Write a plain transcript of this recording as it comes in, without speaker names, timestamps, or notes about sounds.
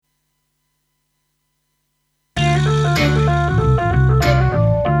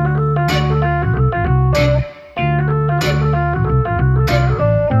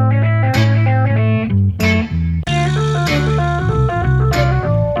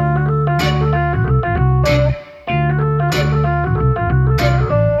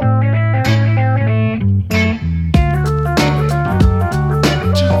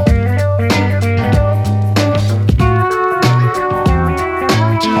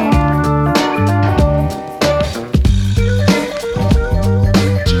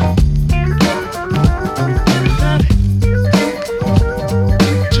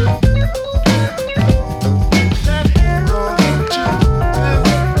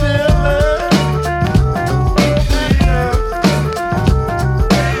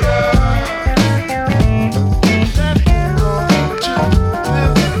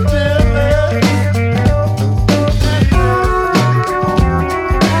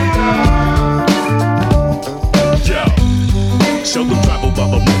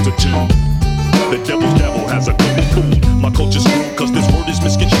or two. The devil's devil has a double food. My culture's screwed cause this word is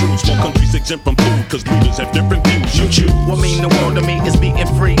misconstrued. Small countries exempt from food cause leaders have different views. You choose. What mean the world to me is being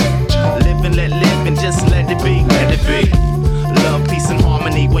free. Live and let live and just let it be. Let it be. Love, peace and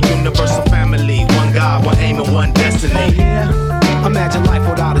harmony. One universal family. One God, one aim and one destiny. Oh yeah, imagine life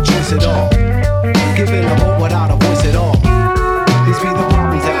without a choice at all. Giving a vote without a voice at all. These be the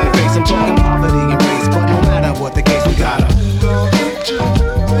problems that we face. I'm talking poverty and race, but no matter what the case, we gotta.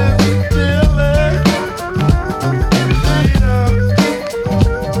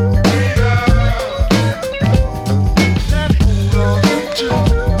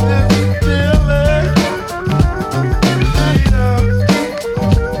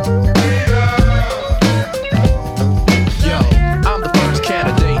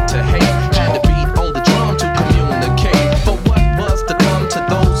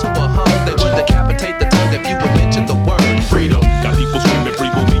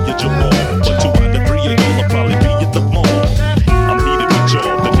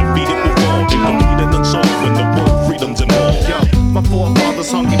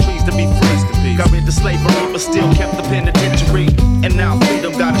 Still kept the penitentiary, and now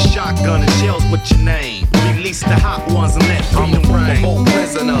freedom got a shotgun and shells with your name. Release the hot ones and let freedom reign. Old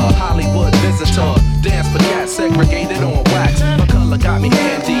prisoner, Hollywood visitor, dance for cats segregated on wax. My color got me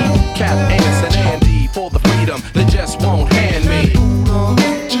handy, cap and